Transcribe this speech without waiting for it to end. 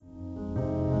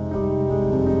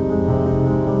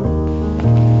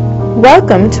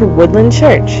Welcome to Woodland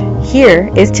Church.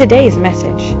 Here is today's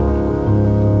message.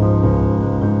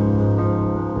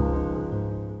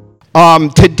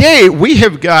 Today we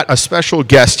have got a special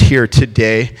guest here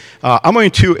today. I'm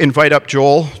going to invite up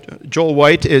Joel. Joel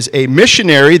White is a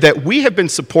missionary that we have been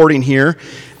supporting here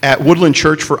at Woodland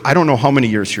Church for I don't know how many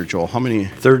years here, Joel. How many?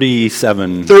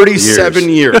 37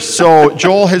 years. So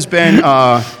Joel has been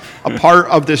a part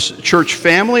of this church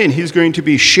family, and he's going to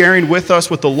be sharing with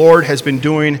us what the Lord has been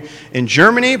doing in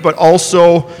Germany, but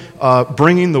also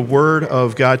bringing the Word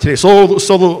of God today. So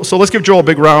let's give Joel a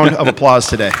big round of applause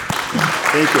today.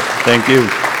 Thank you. Thank you.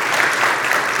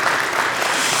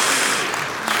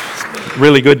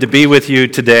 Really good to be with you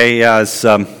today. As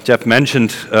Jeff mentioned,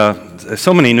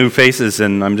 so many new faces,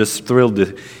 and I'm just thrilled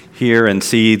to hear and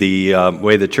see the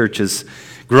way the church has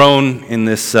grown in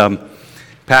this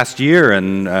past year,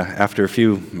 and after a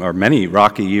few or many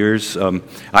rocky years.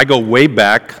 I go way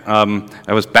back.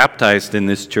 I was baptized in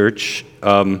this church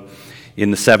in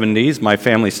the 70s. My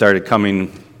family started coming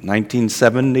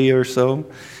 1970 or so,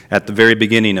 at the very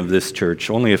beginning of this church.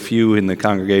 Only a few in the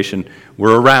congregation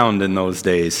were around in those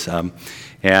days. So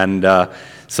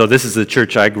this is the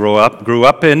church I grew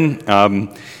up in,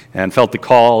 and felt the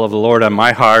call of the Lord on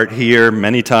my heart here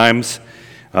many times.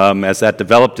 As that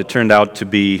developed, it turned out to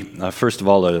be, first of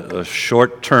all, a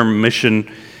short-term mission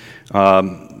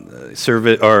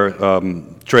service or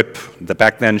trip. The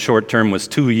back then, short-term was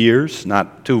 2 years,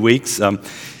 not 2 weeks.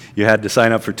 You had to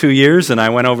sign up for 2 years, and I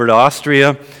went over to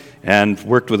Austria and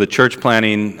worked with a church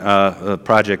planning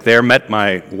project there. Met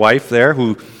my wife there,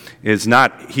 who is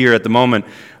not here at the moment.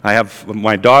 I have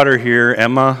my daughter here,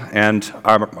 Emma, and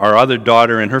our other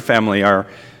daughter and her family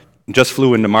just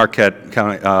flew into Marquette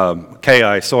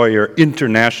K.I. Sawyer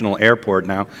International Airport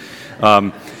now.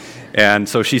 And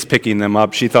so she's picking them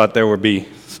up. She thought there would be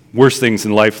worse things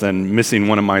in life than missing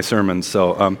one of my sermons.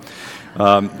 So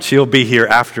she'll be here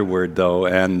afterward, though,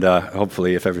 and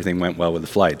hopefully if everything went well with the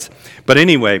flights. But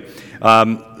anyway,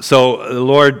 so the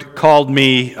Lord called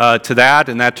me to that,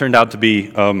 and that turned out to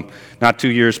be not 2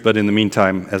 years, but in the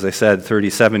meantime, as I said,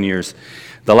 37 years.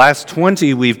 The last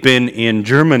 20 we've been in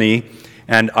Germany,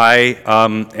 and I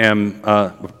am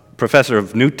a professor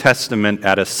of New Testament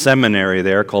at a seminary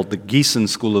there called the Gießen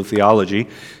School of Theology.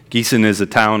 Gießen is a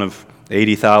town of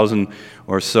 80,000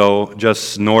 or so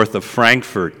just north of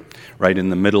Frankfurt, right in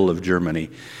the middle of Germany.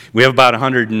 We have about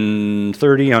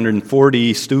 130,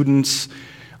 140 students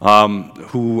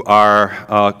who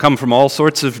are come from all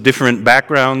sorts of different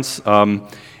backgrounds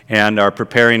and are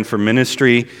preparing for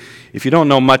ministry. If you don't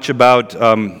know much about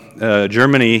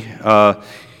Germany,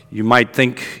 you might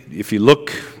think, if you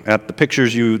look at the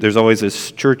pictures, there's always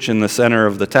this church in the center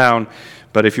of the town,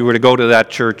 but if you were to go to that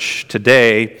church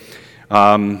today,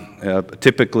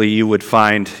 typically you would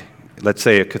find, let's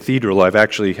say, a cathedral. I've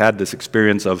actually had this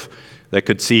experience that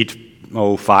could seat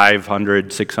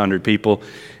 500, 600 people,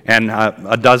 and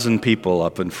a dozen people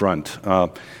up in front.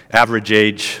 Average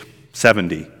age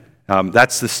 70.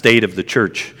 That's the state of the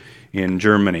church in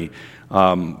Germany.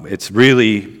 It's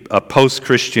really a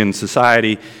post-Christian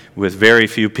society with very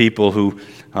few people who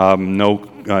know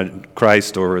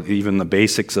Christ or even the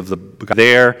basics of the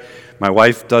there. My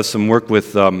wife does some work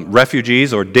with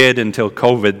refugees, or did until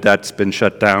COVID. That's been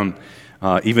shut down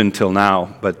even till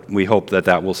now, but we hope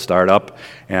that will start up.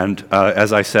 And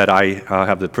as I said, I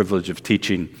have the privilege of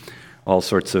teaching all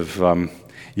sorts of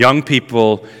young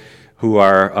people who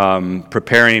are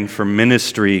preparing for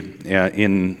ministry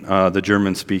in the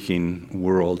German-speaking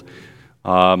world.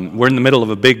 We're in the middle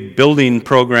of a big building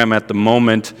program at the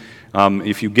moment.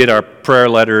 If you get our prayer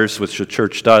letters, which the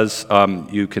church does,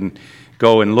 you can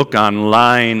go and look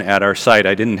online at our site.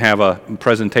 I didn't have a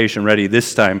presentation ready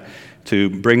this time to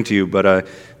bring to you, but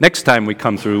next time we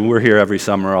come through, we're here every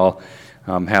summer, I'll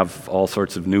have all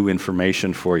sorts of new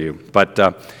information for you. But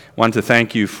I want to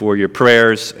thank you for your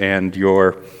prayers and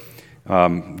your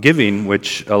giving,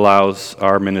 which allows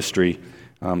our ministry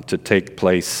to take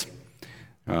place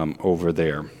over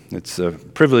there. It's a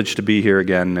privilege to be here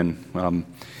again, and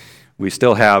we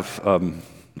still have,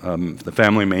 the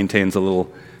family maintains a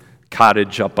little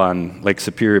cottage up on Lake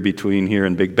Superior between here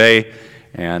and Big Bay,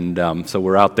 and so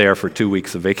we're out there for 2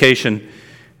 weeks of vacation,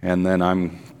 and then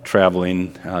I'm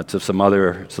traveling to some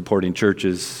other supporting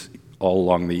churches all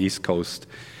along the East Coast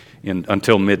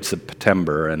until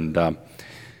mid-September,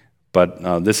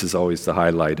 but this is always the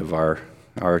highlight of our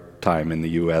time in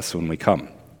the U.S. when we come.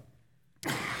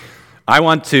 I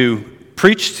want to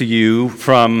preach to you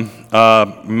from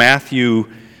Matthew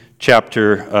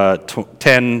chapter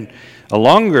 10, a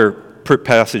longer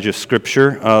passage of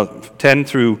Scripture, 10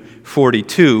 through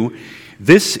 42.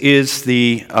 This is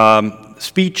the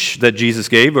speech that Jesus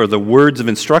gave, or the words of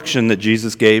instruction that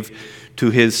Jesus gave to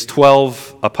his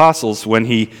 12 apostles when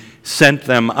he sent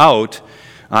them out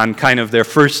on kind of their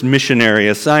first missionary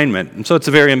assignment. And so it's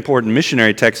a very important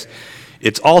missionary text.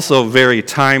 It's also very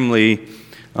timely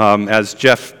as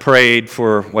Jeff prayed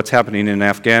for what's happening in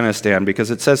Afghanistan,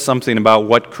 because it says something about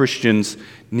what Christians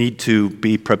need to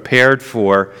be prepared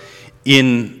for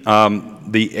in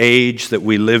the age that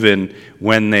we live in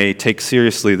when they take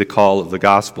seriously the call of the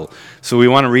gospel. So we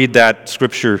want to read that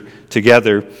scripture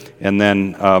together and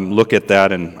then look at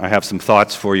that, and I have some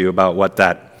thoughts for you about what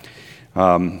that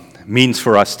means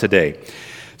for us today.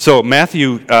 So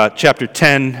Matthew chapter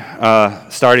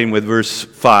 10, starting with verse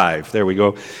 5. There we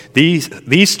go.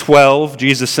 These 12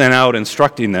 Jesus sent out,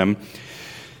 instructing them,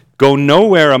 "Go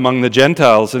nowhere among the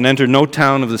Gentiles and enter no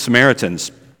town of the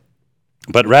Samaritans,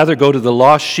 but rather go to the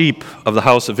lost sheep of the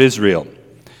house of Israel,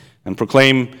 and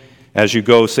proclaim as you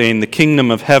go, saying, the kingdom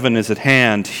of heaven is at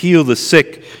hand. Heal the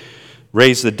sick,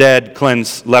 raise the dead,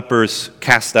 cleanse lepers,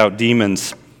 cast out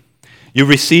demons. You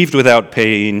received without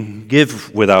paying,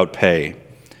 give without pay.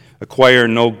 Acquire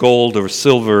no gold or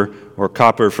silver or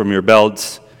copper from your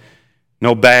belts,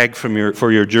 no bag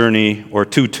for your journey, or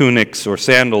 2 tunics or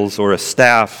sandals or a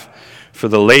staff, for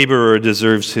the laborer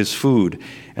deserves his food.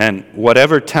 And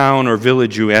whatever town or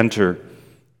village you enter,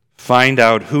 find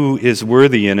out who is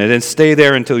worthy in it, and stay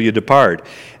there until you depart.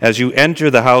 As you enter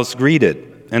the house, greet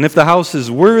it. And if the house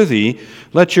is worthy,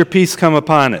 let your peace come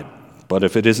upon it. But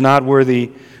if it is not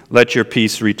worthy, let your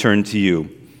peace return to you.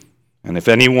 And if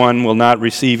anyone will not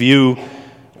receive you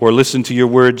or listen to your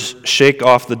words, shake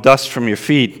off the dust from your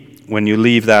feet when you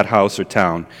leave that house or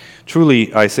town.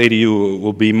 Truly, I say to you, it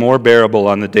will be more bearable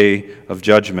on the day of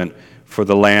judgment for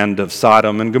the land of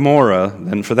Sodom and Gomorrah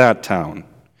than for that town.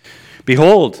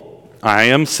 Behold, I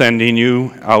am sending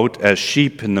you out as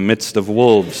sheep in the midst of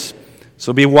wolves.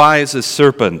 So be wise as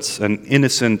serpents and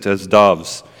innocent as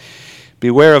doves.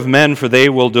 Beware of men, for they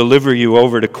will deliver you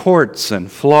over to courts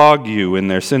and flog you in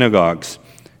their synagogues.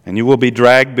 And you will be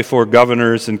dragged before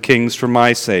governors and kings for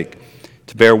my sake,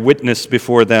 to bear witness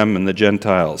before them and the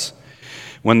Gentiles.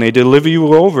 When they deliver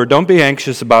you over, don't be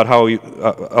anxious about how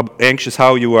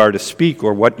you are to speak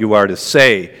or what you are to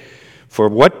say, for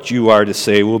what you are to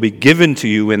say will be given to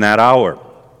you in that hour.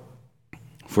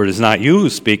 For it is not you who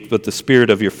speak, but the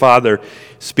Spirit of your Father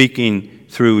speaking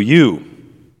through you.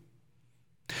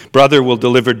 Brother will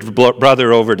deliver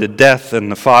brother over to death,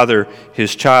 and the father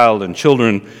his child, and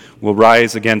children will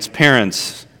rise against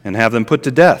parents and have them put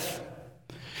to death.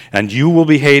 And you will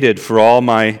be hated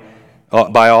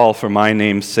by all for my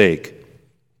name's sake.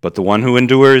 But the one who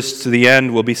endures to the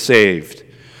end will be saved.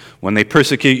 When they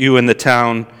persecute you in the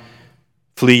town,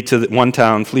 flee to one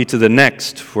town, flee to the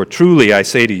next. For truly I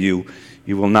say to you,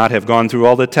 you will not have gone through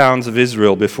all the towns of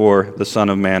Israel before the Son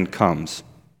of Man comes.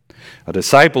 A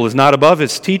disciple is not above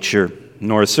his teacher,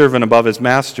 nor a servant above his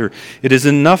master. It is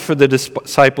enough for the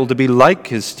disciple to be like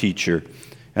his teacher,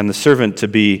 and the servant to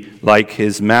be like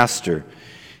his master.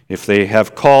 If they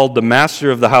have called the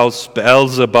master of the house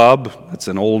Beelzebub, that's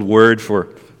an old word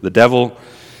for the devil,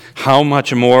 how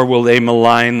much more will they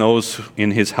malign those in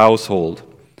his household?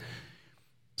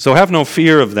 So have no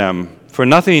fear of them, for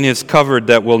nothing is covered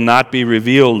that will not be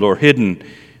revealed, or hidden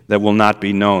that will not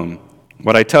be known.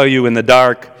 What I tell you in the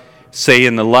dark, say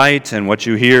in the light, and what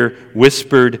you hear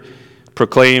whispered,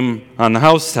 proclaim on the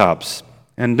housetops.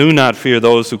 And do not fear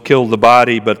those who kill the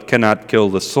body, but cannot kill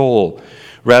the soul.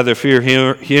 Rather fear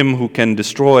him who can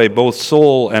destroy both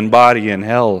soul and body in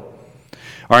hell.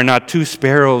 Are not 2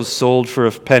 sparrows sold for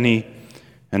a penny,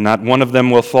 and not one of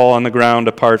them will fall on the ground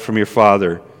apart from your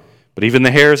Father? But even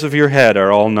the hairs of your head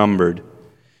are all numbered.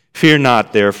 Fear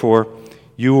not, therefore,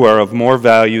 you are of more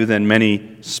value than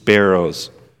many sparrows.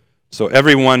 So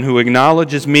everyone who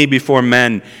acknowledges me before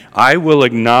men, I will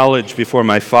acknowledge before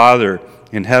my Father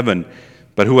in heaven.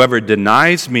 But whoever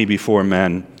denies me before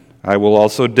men, I will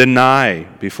also deny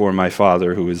before my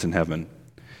Father who is in heaven.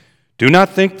 Do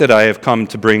not think that I have come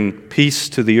to bring peace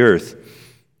to the earth.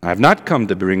 I have not come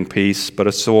to bring peace, but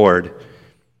a sword.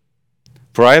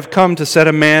 For I have come to set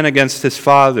a man against his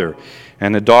father,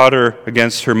 and a daughter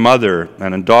against her mother,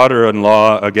 and a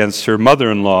daughter-in-law against her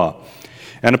mother-in-law.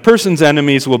 And a person's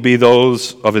enemies will be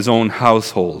those of his own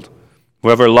household.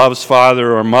 Whoever loves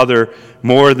father or mother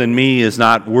more than me is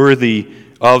not worthy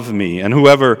of me, and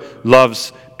whoever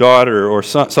loves daughter or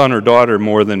son or daughter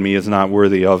more than me is not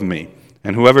worthy of me.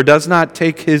 And whoever does not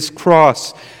take his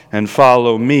cross and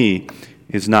follow me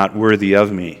is not worthy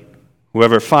of me.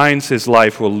 Whoever finds his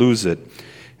life will lose it,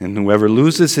 and whoever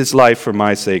loses his life for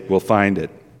my sake will find it.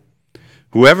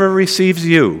 Whoever receives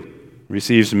you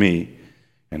receives me,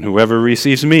 and whoever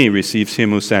receives me receives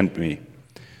him who sent me.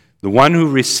 The one who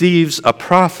receives a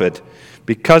prophet,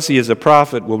 because he is a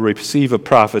prophet, will receive a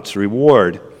prophet's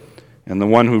reward. And the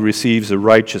one who receives a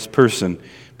righteous person,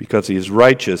 because he is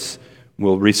righteous,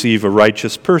 will receive a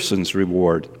righteous person's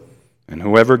reward. And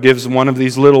whoever gives one of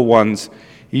these little ones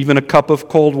even a cup of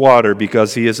cold water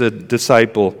because he is a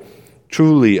disciple,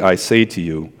 truly I say to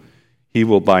you, he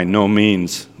will by no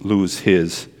means lose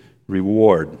his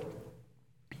reward.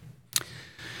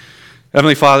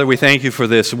 Heavenly Father, we thank you for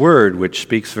this word which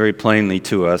speaks very plainly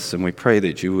to us, and we pray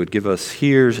that you would give us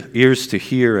ears to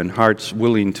hear and hearts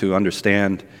willing to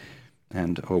understand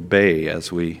and obey as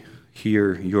we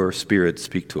hear your Spirit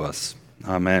speak to us.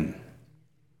 Amen.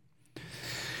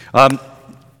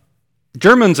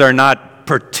 Germans are not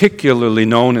particularly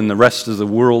known in the rest of the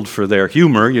world for their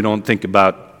humor. You don't think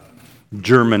about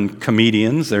German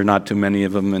comedians. There are not too many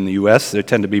of them in the U.S. They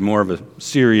tend to be more of a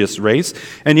serious race.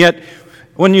 And yet,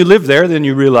 when you live there, then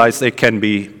you realize they can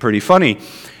be pretty funny.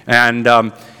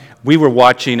 And we were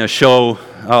watching a show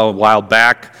a while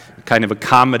back, kind of a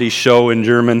comedy show in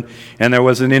German, and there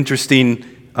was an interesting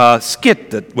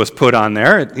skit that was put on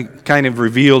there. It kind of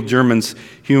revealed Germans'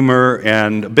 humor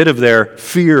and a bit of their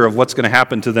fear of what's going to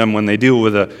happen to them when they deal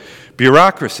with a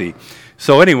bureaucracy.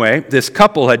 So anyway, this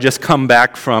couple had just come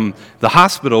back from the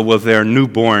hospital with their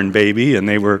newborn baby, and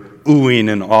they were oohing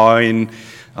and awing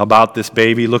about this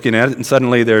baby, looking at it, and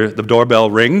suddenly the doorbell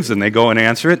rings, and they go and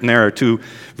answer it, and there are two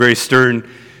very stern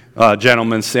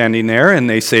gentlemen standing there, and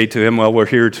they say to him, well, we're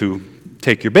here to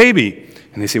take your baby.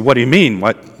 And they say, what do you mean?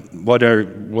 What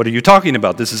are you talking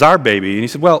about? This is our baby. And he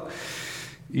said, well,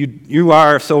 you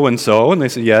are so-and-so. And they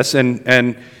said, yes,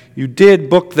 and you did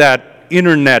book that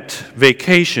internet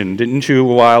vacation, didn't you,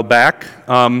 a while back?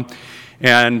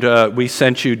 And we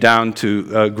sent you down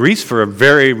to Greece for a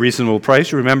very reasonable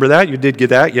price. You remember that? You did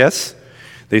get that, yes?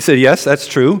 They said, yes, that's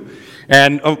true.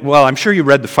 And, well, I'm sure you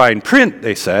read the fine print,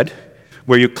 they said,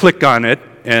 where you click on it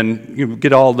and you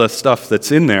get all the stuff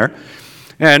that's in there.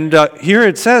 And here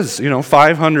it says,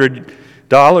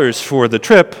 $500 for the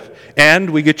trip, and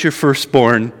we get your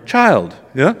firstborn child.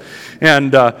 Yeah?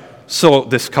 And so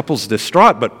this couple's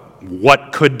distraught, but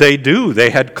what could they do?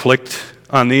 They had clicked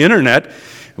on the internet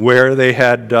where they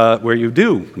had, where you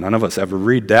do. None of us ever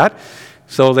read that.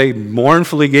 So they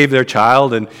mournfully gave their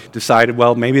child and decided,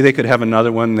 well, maybe they could have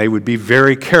another one. They would be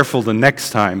very careful the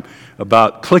next time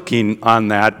about clicking on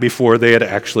that before they had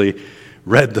actually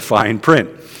read the fine print.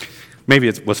 Maybe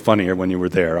it was funnier when you were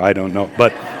there. I don't know.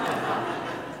 But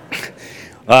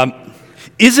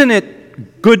isn't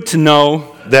it good to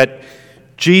know that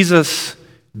Jesus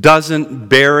doesn't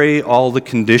bury all the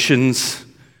conditions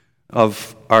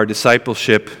of our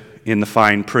discipleship in the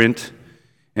fine print,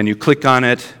 and you click on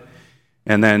it,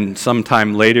 and then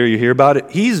sometime later you hear about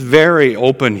it? He's very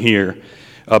open here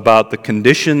about the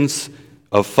conditions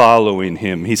of following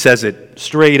him. He says it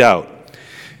straight out.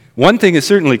 One thing is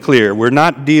certainly clear. We're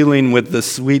not dealing with the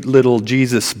sweet little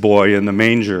Jesus boy in the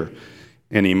manger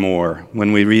anymore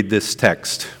when we read this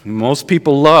text. Most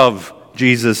people love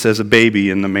Jesus as a baby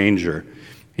in the manger.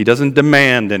 He doesn't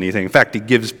demand anything. In fact, he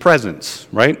gives presents,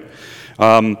 right?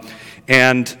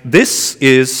 And this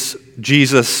is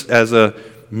Jesus as a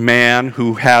man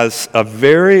who has a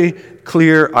very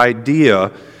clear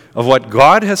idea of what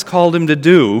God has called him to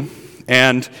do,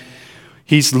 and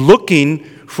he's looking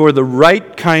for the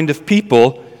right kind of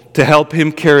people to help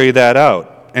him carry that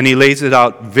out. And he lays it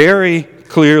out very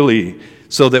clearly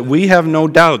so that we have no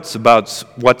doubts about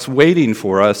what's waiting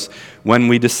for us when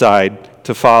we decide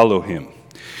to follow him.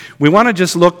 We want to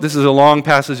just look, this is a long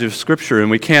passage of Scripture, and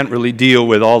we can't really deal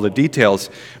with all the details,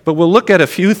 but we'll look at a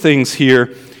few things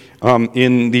here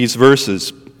in these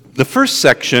verses. The first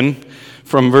section,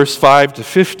 from verse 5 to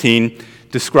 15,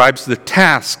 describes the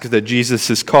task that Jesus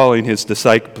is calling his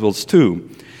disciples to,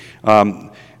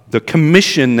 the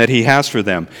commission that he has for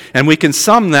them. And we can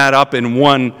sum that up in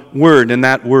one word, and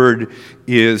that word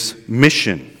is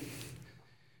mission.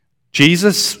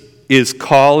 Jesus is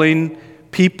calling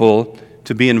people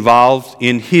to be involved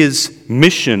in his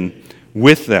mission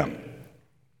with them.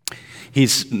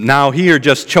 He's now here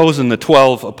just chosen the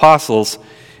 12 apostles,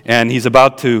 and he's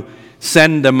about to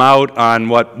send them out on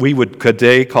what we would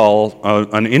today call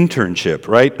an internship,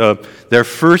 right? Their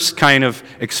first kind of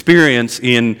experience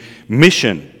in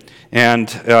mission. And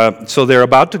so they're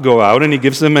about to go out, and he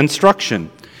gives them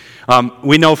instruction.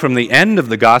 We know from the end of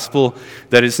the gospel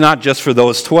that it's not just for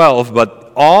those 12,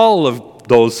 but all of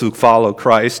those who follow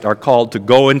Christ are called to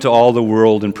go into all the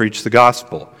world and preach the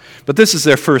gospel. But this is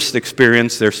their first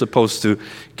experience. They're supposed to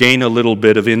gain a little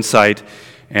bit of insight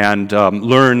and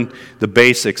learn the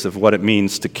basics of what it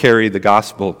means to carry the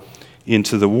gospel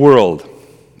into the world.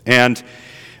 And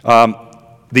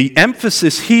The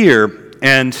emphasis here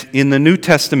and in the New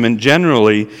Testament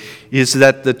generally is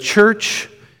that the church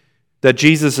that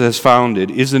Jesus has founded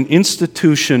is an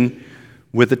institution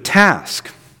with a task.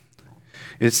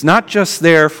 It's not just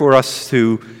there for us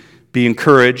to be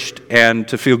encouraged and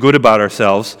to feel good about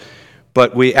ourselves,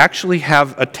 but we actually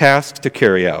have a task to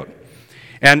carry out.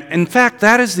 And in fact,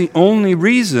 that is the only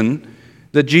reason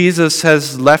that Jesus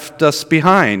has left us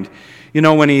behind. You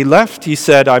know, when he left, he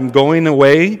said, "I'm going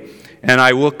away and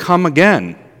I will come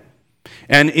again.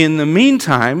 And in the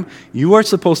meantime, you are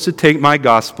supposed to take my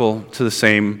gospel to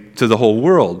the whole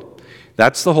world."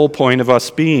 That's the whole point of us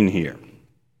being here.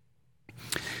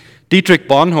 Dietrich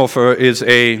Bonhoeffer is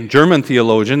a German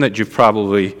theologian that you've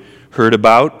probably heard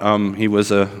about. He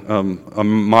was a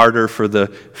martyr for the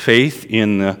faith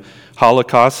in the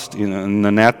Holocaust, in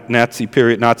the Nazi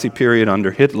period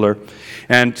under Hitler.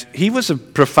 And he was a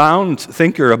profound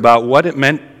thinker about what it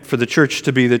meant for the church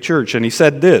to be the church. And he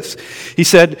said this. He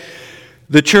said,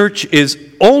 "The church is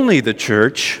only the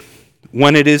church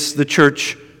when it is the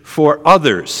church for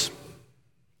others.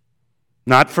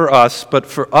 Not for us, but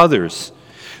for others.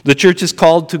 The church is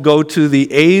called to go to the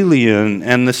alien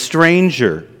and the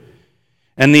stranger.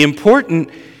 And the important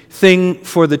thing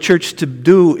for the church to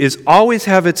do is always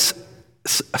have its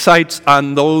sights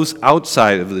on those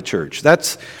outside of the church."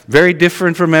 That's very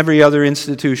different from every other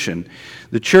institution.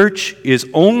 The church is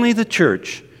only the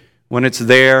church when it's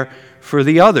there for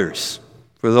the others,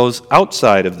 for those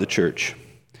outside of the church.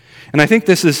 And I think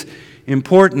this is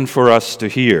important for us to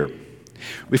hear.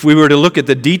 If we were to look at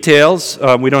the details,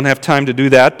 we don't have time to do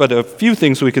that, but a few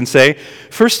things we can say.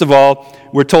 First of all,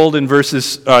 we're told in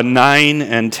verses 9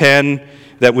 and 10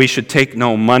 that we should take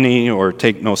no money or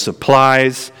take no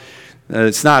supplies.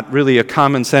 It's not really a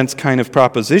common sense kind of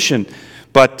proposition,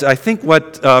 but I think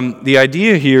what the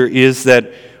idea here is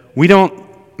that we don't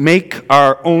make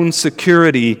our own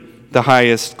security the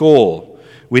highest goal.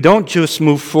 We don't just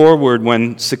move forward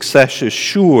when success is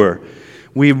sure.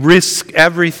 We risk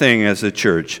everything as a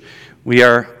church. We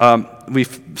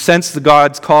sense the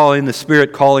God's calling, the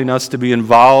Spirit calling us to be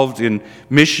involved in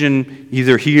mission,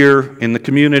 either here in the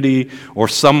community or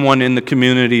someone in the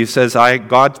community says,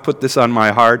 God's put this on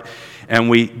my heart, and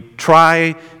we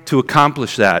try to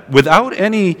accomplish that without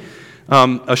any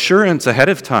assurance ahead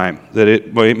of time that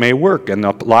it may work. And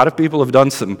a lot of people have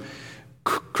done some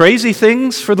crazy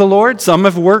things for the Lord. Some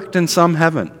have worked and some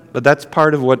haven't. But that's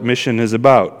part of what mission is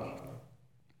about.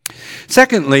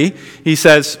 Secondly, he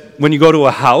says, when you go to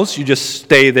a house, you just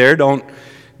stay there. Don't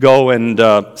go and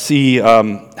see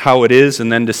how it is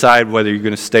and then decide whether you're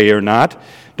going to stay or not.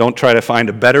 Don't try to find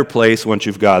a better place once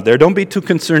you've got there. Don't be too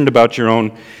concerned about your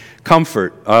own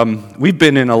comfort. We've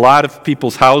been in a lot of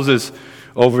people's houses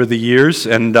over the years,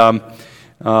 and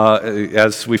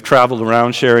as we've traveled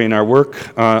around sharing our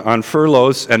work on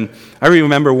furloughs, and I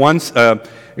remember one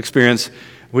experience.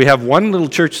 We have one little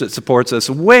church that supports us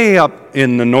way up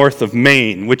in the north of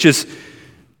Maine, which is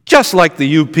just like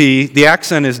the UP. The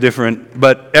accent is different,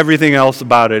 but everything else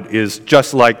about it is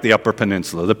just like the Upper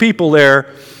Peninsula. The people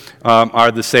there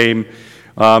are the same,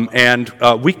 and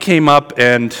we came up,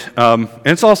 and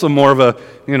it's also more of a,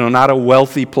 not a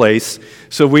wealthy place.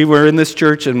 So we were in this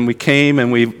church, and we came, and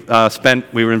we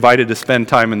were invited to spend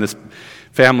time in this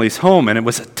family's home, and it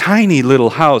was a tiny little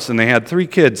house, and they had 3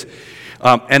 kids.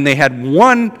 And they had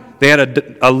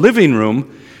a living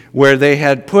room where they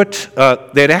had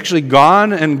they'd actually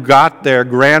gone and got their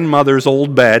grandmother's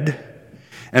old bed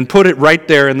and put it right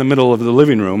there in the middle of the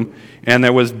living room, and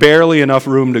there was barely enough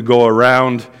room to go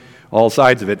around all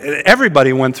sides of it.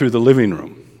 Everybody went through the living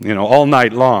room, all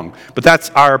night long, but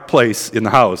that's our place in the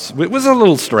house. It was a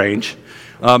little strange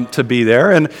to be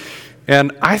there,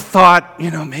 and I thought,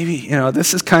 maybe,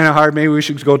 this is kind of hard, maybe we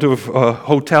should go to a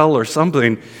hotel or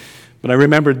something. But I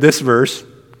remembered this verse,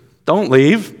 don't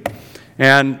leave.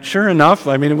 And sure enough,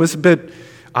 it was a bit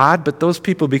odd, but those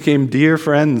people became dear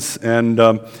friends. And,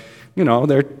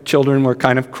 their children were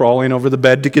kind of crawling over the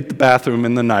bed to get the bathroom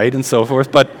in the night and so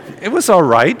forth. But it was all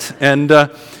right. And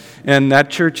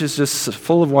that church is just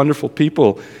full of wonderful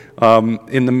people.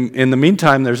 In the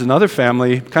meantime, there's another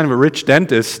family, kind of a rich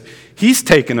dentist. He's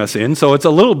taken us in, so it's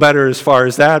a little better as far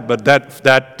as that. But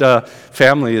that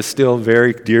family is still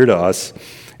very dear to us.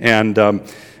 And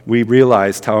we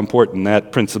realized how important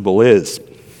that principle is.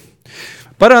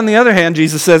 But on the other hand,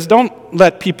 Jesus says, don't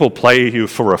let people play you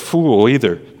for a fool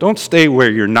either. Don't stay where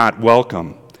you're not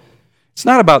welcome. It's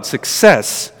not about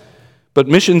success, but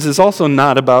missions is also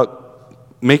not about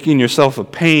making yourself a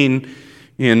pain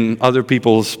in other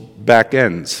people's back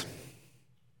ends.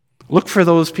 Look for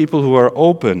those people who are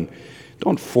open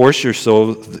Don't force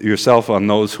yourself on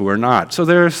those who are not. So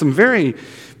there are some very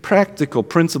practical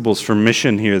principles for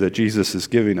mission here that Jesus is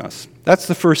giving us. That's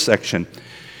the first section,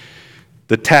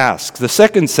 the task. The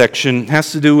second section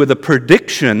has to do with a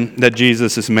prediction that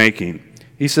Jesus is making.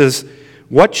 He says,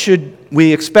 what should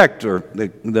we expect? Or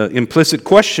the implicit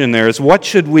question there is, what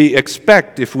should we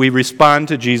expect if we respond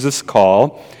to Jesus'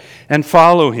 call and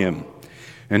follow him?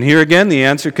 And here again, the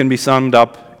answer can be summed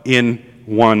up in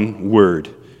one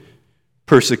word: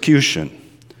 persecution.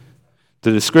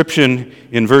 The description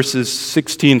in verses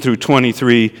 16 through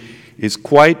 23 is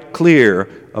quite clear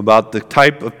about the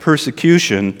type of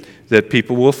persecution that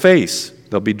people will face.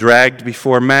 They'll be dragged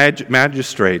before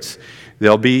magistrates.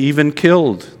 They'll be even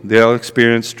killed. They'll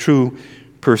experience true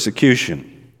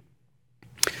persecution.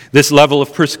 This level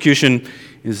of persecution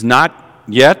is not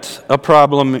yet a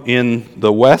problem in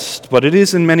the West, but it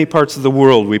is in many parts of the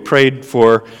world. We prayed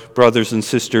for brothers and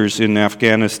sisters in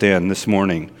Afghanistan this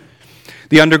morning.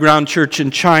 The underground church in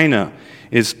China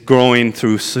is going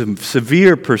through some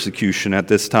severe persecution at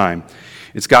this time.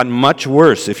 It's gotten much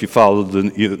worse if you follow the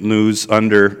news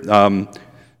under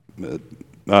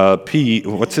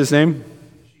what's his name?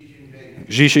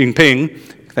 Xi Jinping,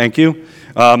 thank you.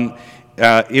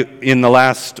 In the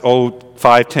last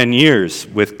 5-10 years,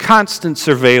 with constant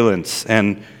surveillance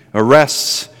and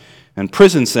arrests and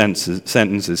prison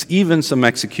sentences, even some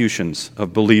executions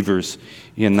of believers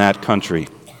in that country.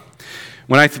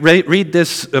 When I read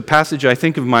this passage, I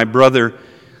think of my brother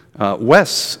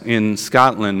Wes in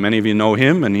Scotland. Many of you know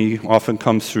him, and he often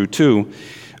comes through too.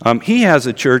 He has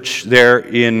a church there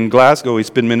in Glasgow. He's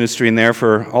been ministering there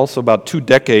for also about 2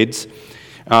 decades.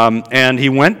 And he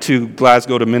went to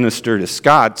Glasgow to minister to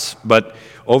Scots, but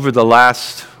over the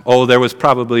last, there was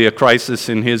probably a crisis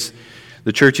in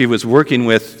the church he was working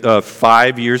with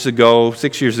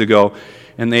 6 years ago,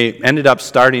 and they ended up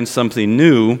starting something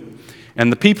new. And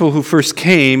the people who first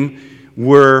came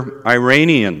were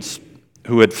Iranians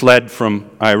who had fled from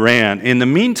Iran. In the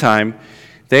meantime,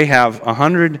 they have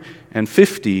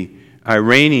 150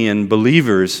 Iranian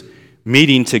believers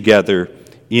meeting together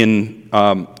in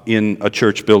a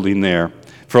church building there.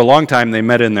 For a long time, they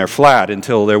met in their flat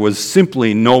until there was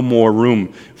simply no more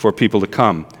room for people to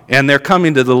come. And they're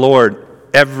coming to the Lord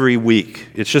every week.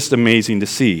 It's just amazing to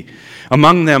see.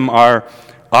 Among them are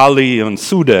Ali and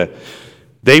Suda.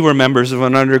 They were members of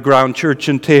an underground church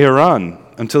in Tehran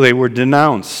until they were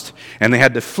denounced, and they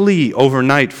had to flee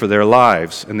overnight for their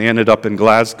lives, and they ended up in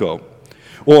Glasgow.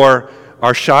 Or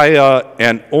Arshaya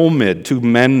and Omid, 2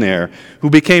 men there, who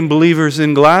became believers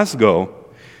in Glasgow.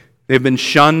 They've been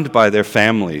shunned by their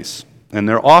families, and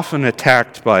they're often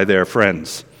attacked by their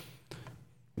friends.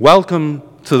 Welcome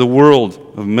to the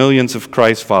world of millions of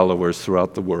Christ followers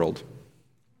throughout the world.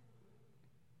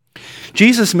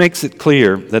 Jesus makes it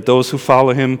clear that those who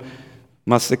follow him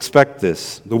must expect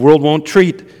this. The world won't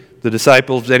treat the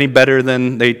disciples any better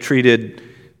than they treated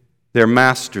their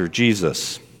master,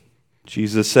 Jesus.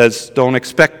 Jesus says, don't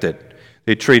expect it.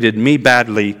 They treated me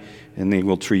badly, and they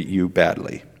will treat you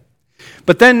badly.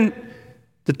 But then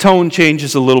the tone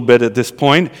changes a little bit at this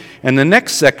point, and the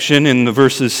next section in the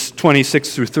verses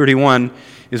 26 through 31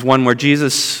 is one where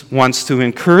Jesus wants to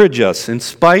encourage us in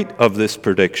spite of this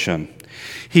prediction.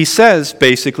 He says,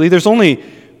 basically, there's only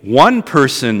one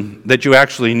person that you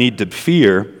actually need to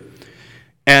fear,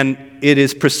 and it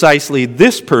is precisely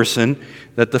this person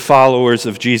that the followers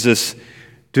of Jesus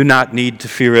do not need to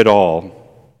fear at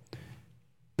all.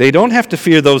 They don't have to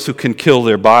fear those who can kill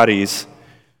their bodies,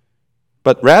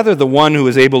 but rather the one who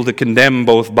is able to condemn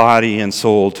both body and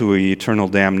soul to eternal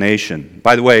damnation.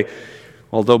 By the way,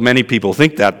 although many people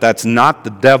think that's not the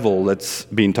devil that's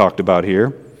being talked about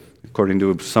here. According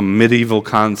to some medieval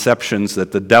conceptions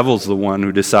that the devil's the one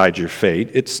who decides your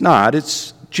fate. It's not.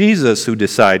 It's Jesus who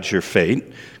decides your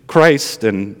fate, Christ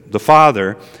and the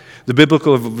Father. The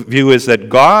biblical view is that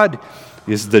God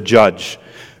is the judge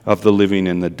of the living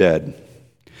and the dead.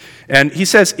 And he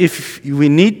says if we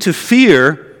need to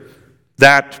fear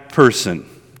that person,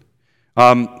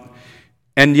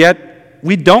 and yet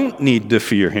we don't need to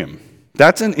fear him.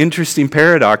 That's an interesting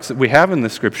paradox that we have in the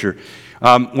Scripture.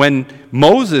 When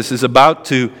Moses is about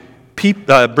to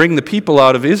bring the people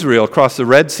out of Israel across the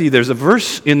Red Sea, there's a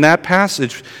verse in that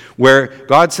passage where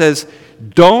God says,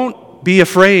 don't be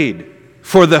afraid,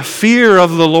 for the fear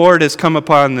of the Lord has come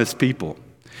upon this people.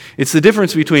 It's the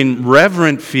difference between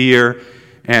reverent fear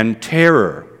and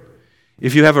terror.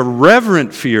 If you have a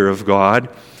reverent fear of God,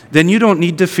 then you don't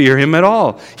need to fear him at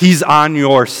all. He's on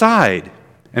your side.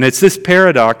 And it's this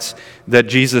paradox that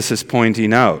Jesus is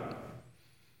pointing out.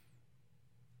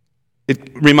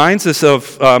 It reminds us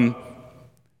of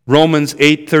Romans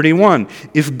 8:31.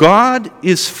 If God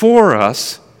is for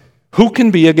us, who can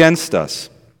be against us?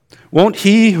 Won't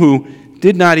he who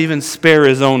did not even spare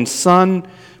his own son,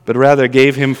 but rather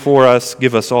gave him for us,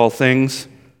 give us all things?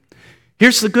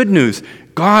 Here's the good news.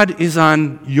 God is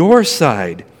on your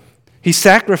side. He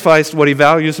sacrificed what he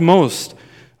values most,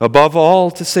 above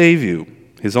all, to save you,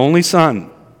 his only son.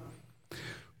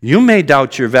 You may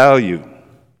doubt your value,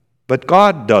 but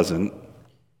God doesn't.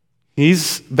 He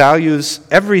values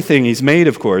everything he's made,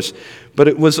 of course, but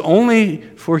it was only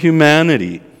for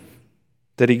humanity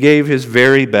that he gave his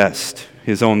very best,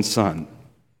 his own son.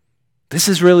 This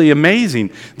is really amazing.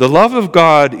 The love of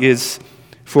God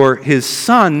for his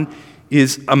son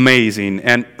is amazing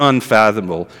and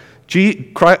unfathomable.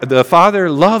 The Father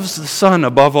loves the Son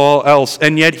above all else,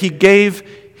 and yet he gave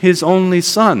his only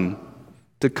Son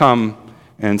to come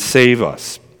and save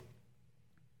us.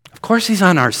 Of course he's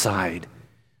on our side.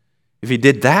 If he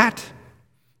did that,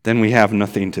 then we have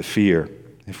nothing to fear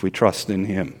if we trust in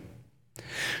him.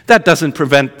 That doesn't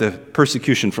prevent the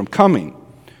persecution from coming,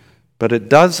 but it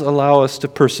does allow us to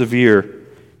persevere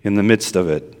in the midst of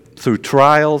it through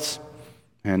trials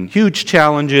and huge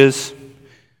challenges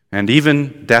and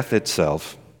even death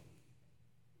itself.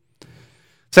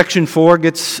 Section 4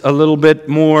 gets a little bit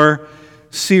more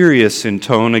serious in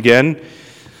tone again,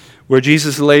 where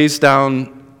Jesus lays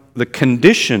down the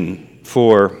condition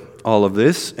for all of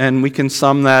this, and we can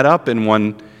sum that up in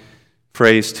one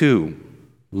phrase too: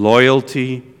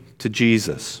 loyalty to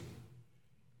Jesus.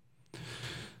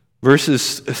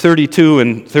 Verses 32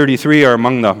 and 33 are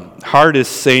among the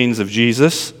hardest sayings of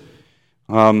Jesus,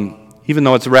 even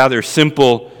though it's a rather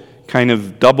simple kind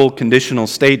of double conditional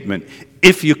statement.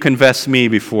 If you confess me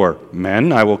before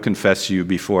men, I will confess you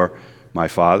before my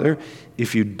Father.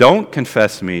 If you don't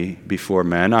confess me before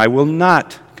men, I will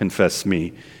not confess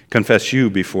you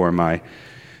before my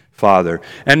Father.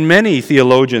 And many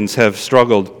theologians have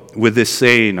struggled with this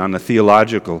saying on a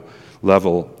theological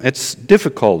level. It's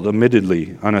difficult,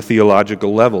 admittedly, on a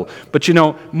theological level. But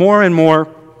more and more,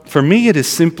 for me, it is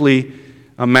simply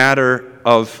a matter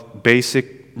of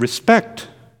basic respect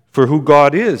for who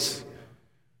God is,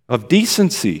 of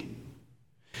decency.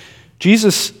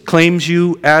 Jesus claims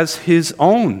you as his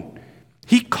own.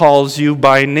 He calls you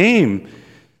by name.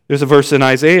 There's a verse in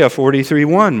Isaiah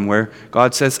 43:1 where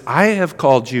God says, I have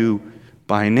called you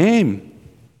by name.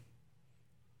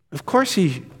 Of course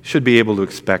he should be able to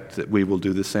expect that we will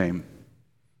do the same,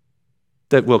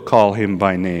 that we'll call him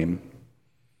by name.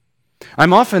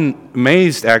 I'm often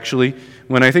amazed, actually,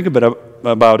 when I think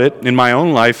about it in my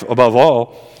own life above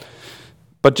all,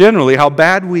 but generally how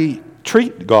bad we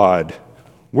treat God,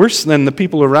 worse than the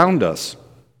people around us.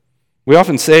 We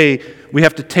often say we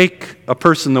have to take a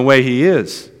person the way he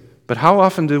is, but how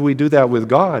often do we do that with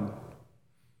God?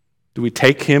 Do we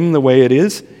take him the way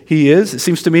he is? It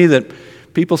seems to me that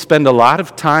people spend a lot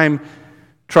of time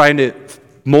trying to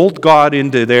mold God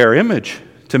into their image,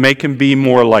 to make him be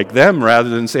more like them, rather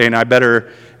than saying, I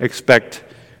better expect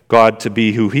God to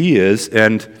be who he is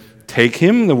and take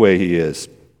him the way he is.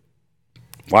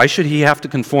 Why should he have to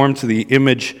conform to the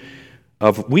image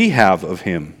we have of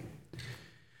him?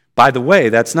 By the way,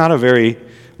 that's not a very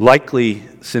likely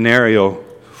scenario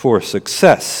for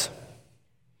success.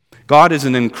 God is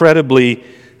an incredibly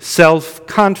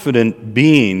self-confident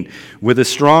being with a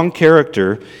strong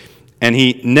character, and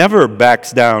he never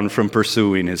backs down from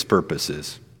pursuing his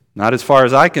purposes. Not as far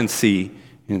as I can see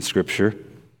in Scripture.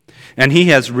 And he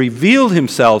has revealed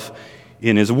himself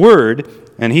in his word,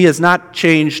 and he has not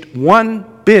changed one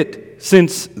bit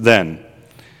since then.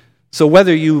 So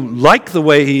whether you like the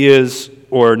way he is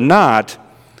or not,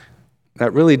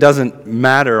 that really doesn't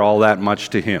matter all that much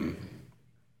to him.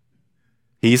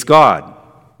 He's God.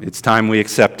 It's time we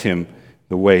accept him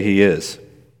the way he is.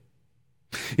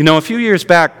 A few years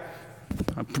back,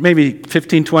 maybe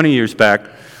 15, 20 years back,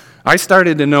 I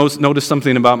started to notice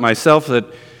something about myself that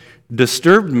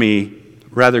disturbed me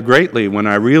rather greatly when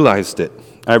I realized it.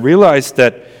 I realized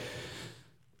that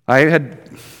I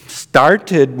had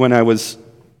started, when I was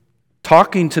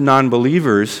talking to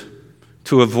non-believers,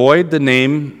 to avoid the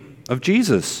name of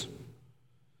Jesus.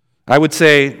 I would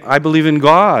say, I believe in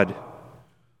God,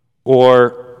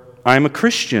 or I'm a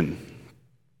Christian.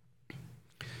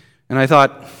 And I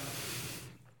thought,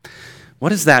 what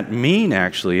does that mean,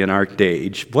 actually, in our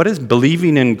age? What does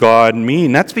believing in God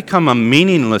mean? That's become a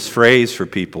meaningless phrase for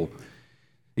people.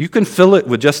 You can fill it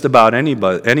with just about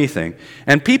anything,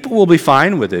 and people will be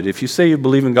fine with it. If you say you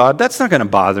believe in God, that's not going to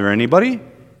bother anybody.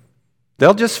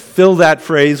 They'll just fill that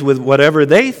phrase with whatever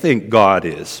they think God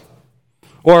is.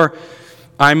 Or,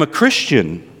 I'm a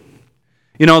Christian.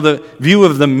 You know, the view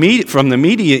of from the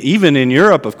media, even in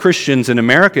Europe, of Christians in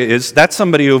America is that's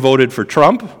somebody who voted for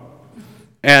Trump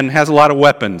and has a lot of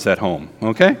weapons at home,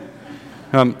 okay?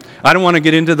 I don't want to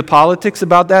get into the politics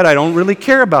about that. I don't really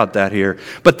care about that here.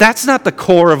 But that's not the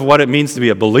core of what it means to be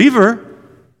a believer.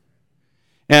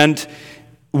 And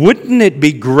wouldn't it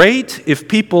be great if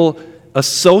people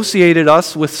associated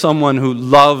us with someone who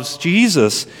loves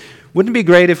Jesus? Wouldn't it be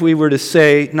great if we were to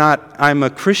say, not I'm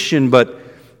a Christian, but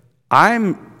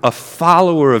I'm a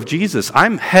follower of Jesus.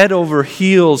 I'm head over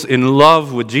heels in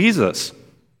love with Jesus.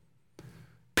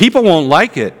 People won't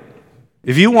like it.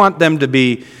 If you want them to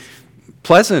be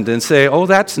pleasant and say, oh,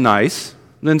 that's nice,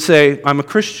 then say, I'm a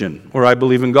Christian, or I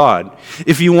believe in God.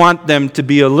 If you want them to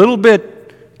be a little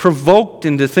bit provoked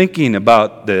into thinking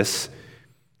about this,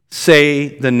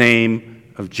 say the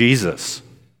name of Jesus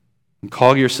and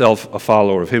call yourself a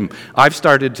follower of Him. I've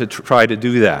started to try to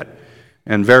do that,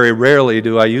 and very rarely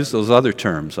do I use those other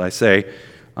terms. I say,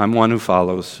 I'm one who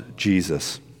follows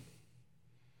Jesus.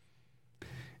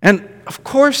 And of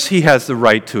course He has the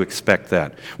right to expect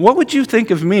that. What would you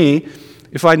think of me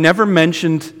if I never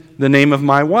mentioned the name of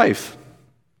my wife?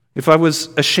 If I was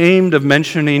ashamed of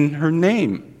mentioning her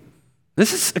name?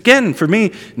 This is, again, for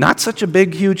me, not such a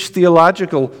big, huge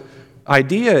theological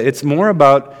idea. It's more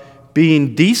about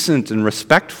being decent and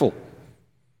respectful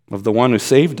of the one who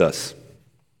saved us.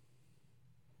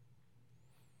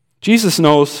 Jesus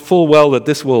knows full well that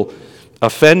this will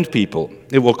offend people.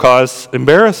 It will cause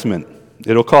embarrassment.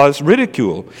 It will cause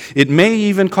ridicule. It may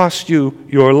even cost you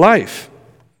your life.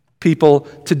 People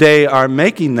today are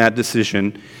making that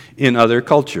decision in other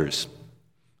cultures,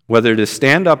 whether to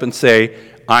stand up and say,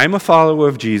 I'm a follower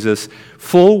of Jesus,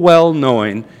 full well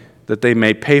knowing that they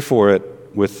may pay for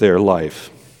it with their life.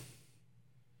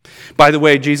 By the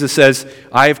way, Jesus says,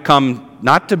 I have come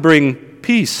not to bring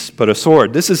peace, but a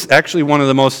sword. This is actually one of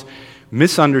the most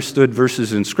misunderstood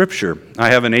verses in Scripture.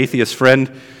 I have an atheist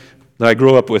friend that I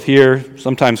grew up with here.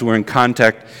 Sometimes we're in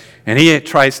contact, and he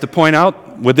tries to point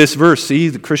out with this verse, see,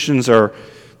 the Christians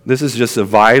this is just a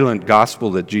violent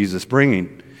gospel that Jesus is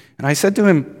bringing. And I said to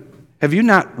him, have you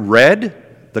not read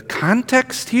the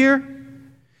context here?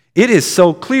 It is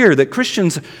so clear that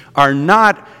Christians are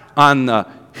not on the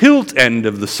hilt end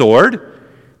of the sword.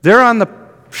 They're on the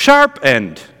sharp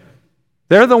end.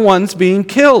 They're the ones being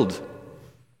killed.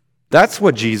 That's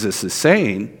what Jesus is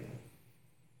saying.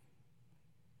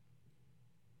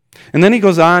 And then he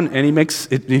goes on and he makes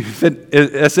it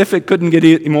as if it couldn't get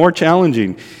any more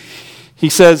challenging. He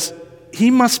says,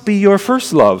 He must be your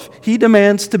first love. He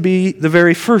demands to be the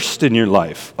very first in your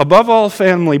life, above all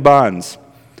family bonds.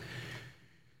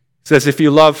 He says, if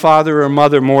you love father or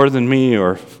mother more than me,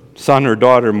 or son or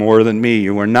daughter more than me,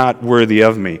 you are not worthy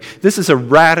of me. This is a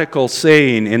radical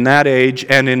saying in that age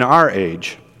and in our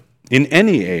age, in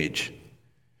any age.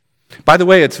 By the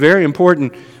way, it's very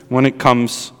important when it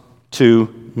comes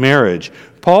to marriage.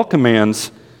 Paul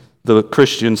commands the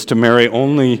Christians to marry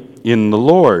only in the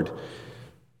Lord.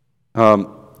 And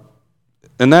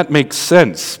that makes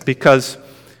sense, because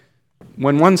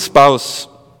when one spouse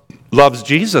loves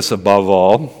Jesus above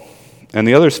all, and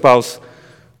the other spouse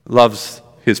loves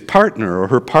his partner or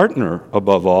her partner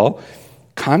above all,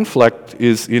 conflict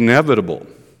is inevitable.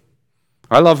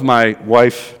 I love my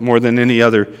wife more than any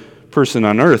other person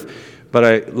on earth, but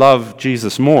I love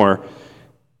Jesus more.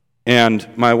 And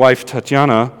my wife,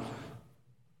 Tatiana,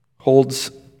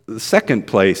 holds the second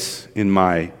place in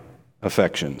my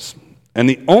affections. And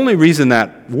the only reason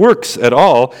that works at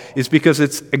all is because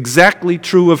it's exactly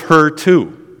true of her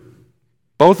too.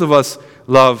 Both of us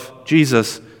love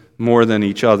Jesus more than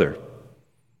each other.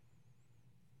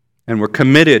 And we're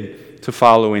committed to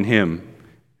following Him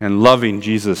and loving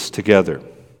Jesus together.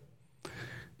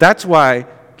 That's why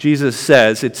Jesus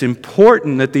says it's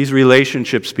important that these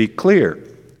relationships be clear.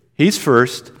 He's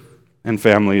first, and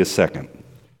family is second.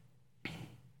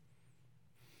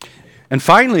 And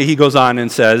finally, he goes on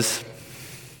and says,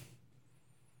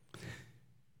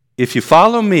 if you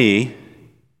follow me,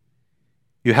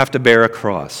 you have to bear a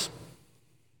cross.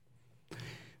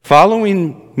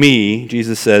 Following me,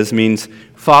 Jesus says, means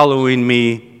following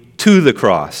me to the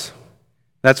cross.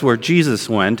 That's where Jesus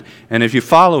went, and if you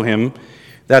follow Him,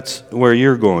 that's where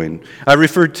you're going. I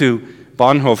referred to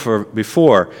Bonhoeffer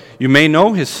before. You may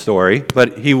know his story,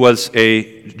 but he was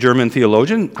a German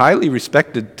theologian, highly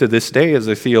respected to this day as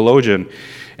a theologian.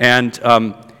 And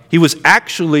he was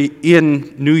actually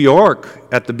in New York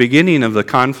at the beginning of the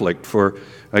conflict for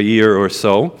a year or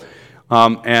so.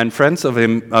 And friends of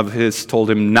his told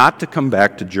him not to come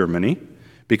back to Germany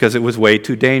because it was way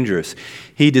too dangerous.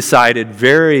 He decided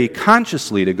very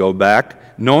consciously to go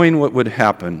back, knowing what would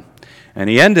happen. And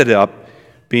he ended up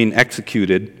being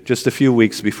executed just a few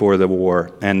weeks before the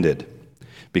war ended,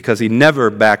 because he never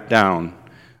backed down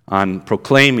on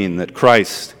proclaiming that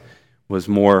Christ was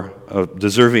more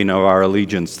deserving of our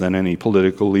allegiance than any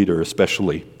political leader,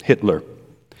 especially Hitler.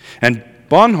 And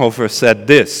Bonhoeffer said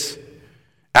this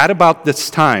at about this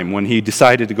time when he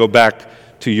decided to go back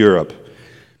to Europe: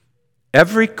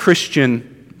 every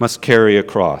Christian must carry a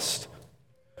cross.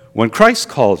 When Christ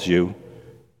calls you,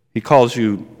 he calls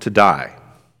you to die.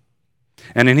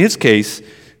 And in his case,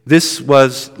 this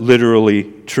was literally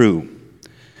true.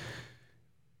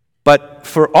 But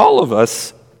for all of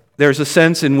us, there's a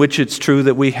sense in which it's true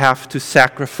that we have to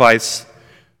sacrifice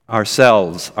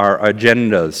ourselves, our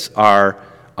agendas, our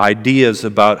ideas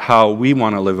about how we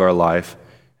want to live our life,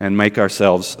 and make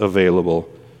ourselves available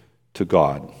to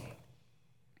God.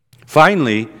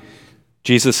 Finally,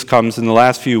 Jesus comes in the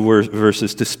last few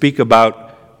verses to speak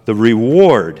about the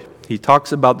reward. He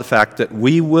talks about the fact that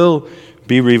we will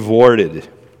be rewarded.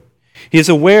 He is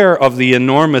aware of the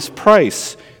enormous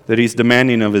price that he's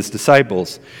demanding of his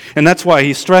disciples. And that's why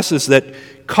he stresses that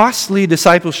costly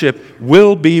discipleship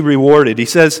will be rewarded. He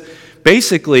says,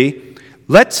 basically,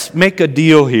 let's make a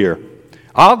deal here.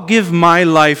 I'll give my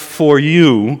life for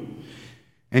you,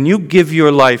 and you give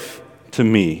your life to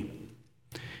me.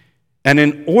 And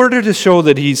in order to show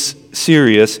that he's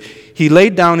serious, he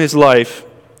laid down his life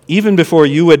even before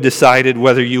you had decided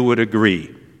whether you would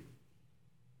agree.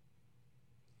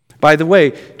 By the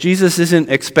way, Jesus isn't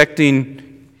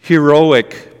expecting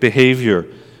heroic behavior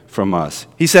from us.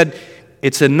 He said,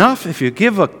 it's enough if you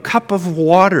give a cup of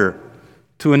water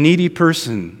to a needy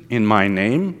person in my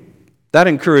name. That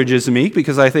encourages me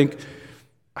because I think,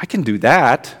 I can do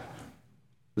that.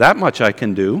 That much I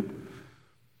can do.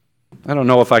 I don't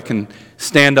know if I can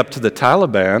stand up to the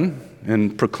Taliban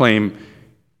and proclaim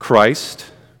Christ.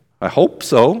 I hope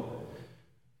so.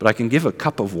 But I can give a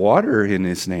cup of water in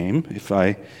his name if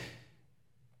I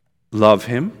love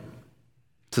him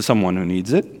to someone who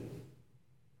needs it.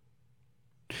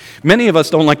 Many of us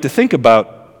don't like to think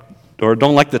about or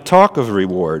don't like the talk of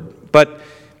reward, but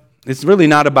it's really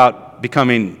not about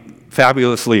becoming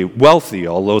fabulously wealthy,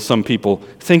 although some people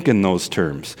think in those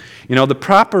terms. You know, the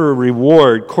proper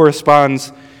reward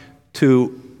corresponds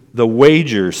to the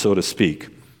wager, so to speak.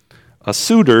 A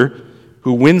suitor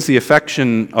who wins the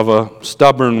affection of a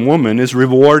stubborn woman is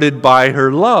rewarded by her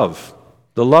love.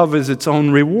 The love is its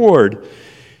own reward.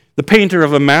 The painter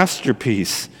of a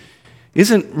masterpiece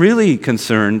isn't really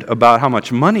concerned about how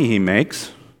much money he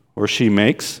makes or she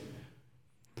makes.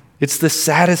 It's the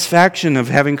satisfaction of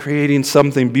having created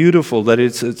something beautiful that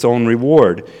is its own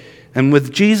reward. And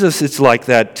with Jesus, it's like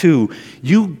that too.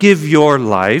 You give your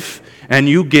life and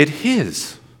you get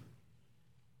his.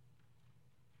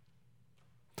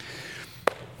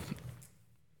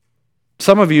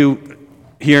 Some of you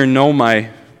here knew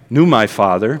my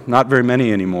father, not very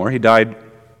many anymore. He died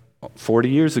 40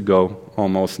 years ago,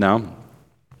 almost now.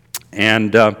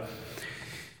 And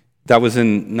that was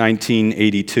in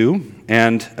 1982.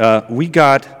 And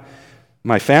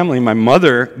my family, my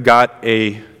mother got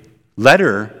a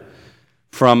letter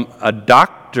from a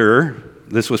doctor.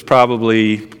 This was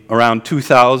probably around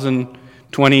 2000,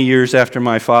 20 years after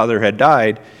my father had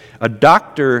died. A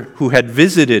doctor who had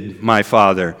visited my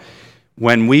father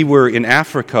when we were in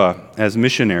Africa as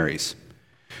missionaries.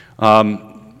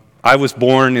 I was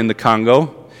born in the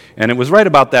Congo, and it was right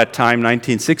about that time,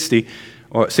 1960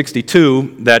 or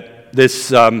 62, that this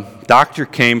doctor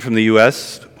came from the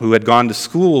U.S. who had gone to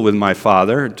school with my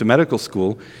father, to medical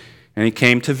school, and he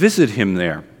came to visit him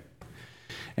there.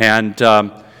 And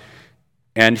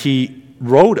he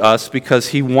wrote us because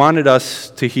he wanted us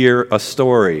to hear a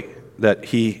story that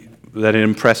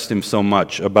impressed him so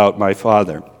much about my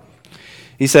father.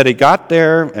 He said he got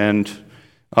there, and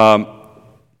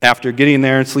after getting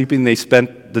there and sleeping, they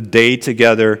spent the day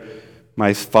together.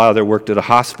 My father worked at a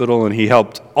hospital, and he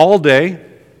helped all day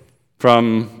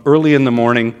from early in the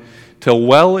morning till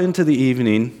well into the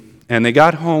evening. And they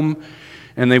got home,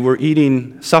 and they were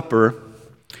eating supper,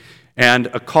 and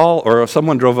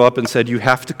someone drove up and said, "You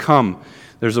have to come.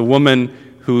 There's a woman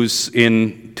who's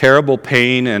in terrible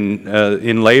pain and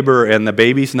in labor, and the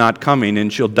baby's not coming,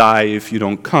 and she'll die if you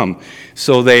don't come."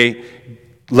 So they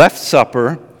left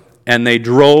supper, and they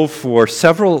drove for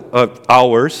several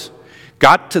hours,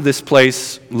 got to this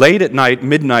place late at night,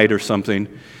 midnight or something,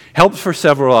 helped for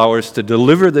several hours to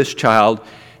deliver this child,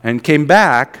 and came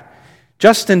back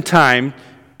just in time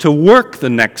to work the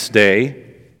next day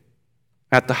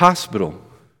at the hospital.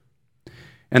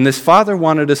 And this father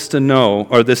wanted us to know,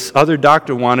 or this other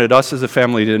doctor wanted us as a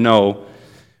family to know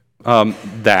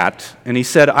that. And he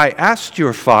said, "I asked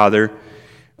your father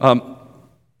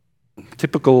to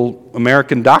typical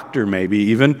American doctor maybe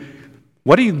even,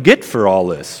 what do you get for all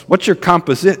this? What's your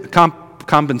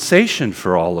compensation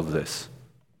for all of this?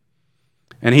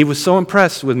 And he was so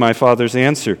impressed with my father's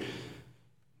answer.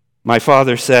 My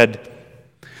father said,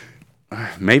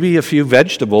 maybe a few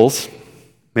vegetables,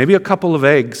 maybe a couple of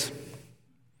eggs,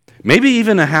 maybe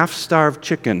even a half-starved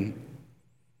chicken.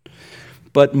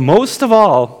 But most of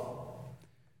all,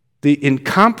 the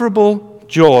incomparable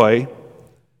joy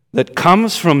that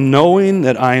comes from knowing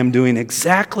that I am doing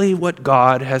exactly what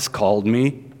God has called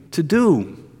me to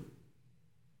do.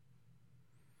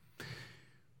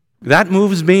 That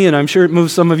moves me, and I'm sure it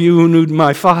moves some of you who knew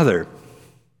my father.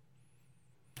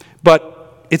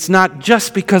 But it's not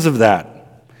just because of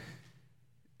that.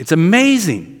 It's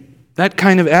amazing, that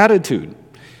kind of attitude.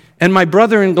 And my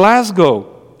brother in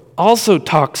Glasgow also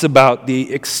talks about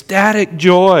the ecstatic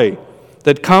joy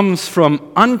that comes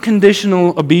from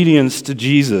unconditional obedience to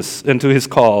Jesus and to his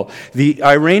call. The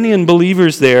Iranian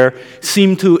believers there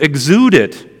seem to exude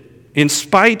it in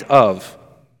spite of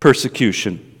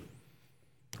persecution.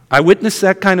 I witnessed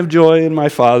that kind of joy in my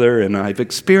father, and I've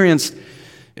experienced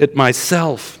it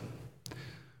myself.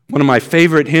 One of my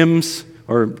favorite hymns,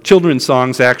 or children's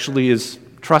songs actually, is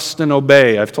Trust and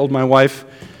Obey. I've told my wife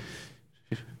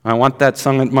I want that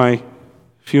sung at my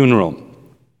funeral.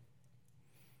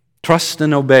 Trust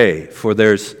and obey, for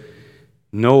there's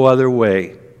no other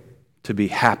way to be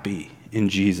happy in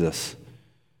Jesus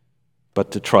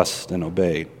but to trust and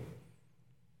obey.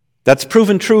 That's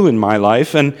proven true in my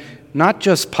life, and not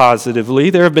just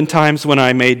positively. There have been times when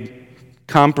I made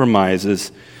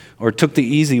compromises or took the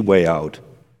easy way out,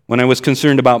 when I was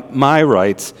concerned about my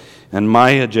rights and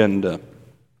my agenda.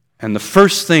 And the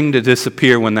first thing to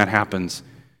disappear when that happens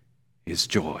is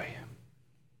joy.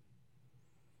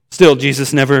 Still,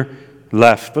 Jesus never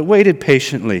left, but waited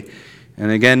patiently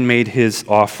and again made his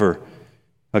offer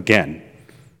again.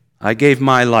 I gave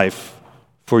my life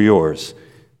for yours.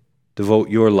 Devote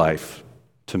your life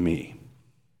to me.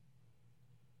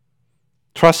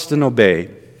 Trust and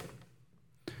obey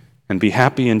and be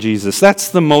happy in Jesus. That's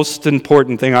the most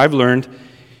important thing I've learned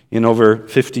in over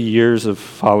 50 years of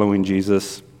following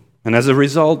Jesus. And as a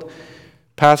result,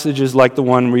 passages like the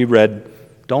one we read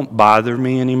don't bother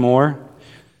me anymore.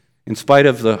 In spite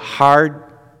of the hard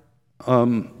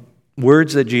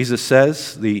words that Jesus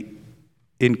says, the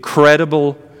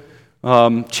incredible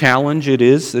challenge it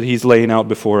is that he's laying out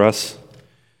before us.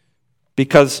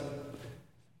 Because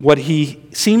what he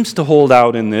seems to hold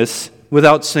out in this,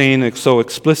 without saying it so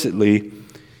explicitly,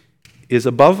 is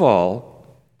above all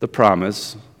the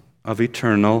promise of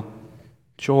eternal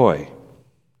joy.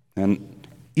 And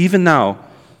even now,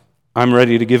 I'm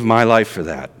ready to give my life for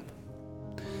that.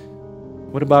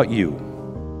 What about you?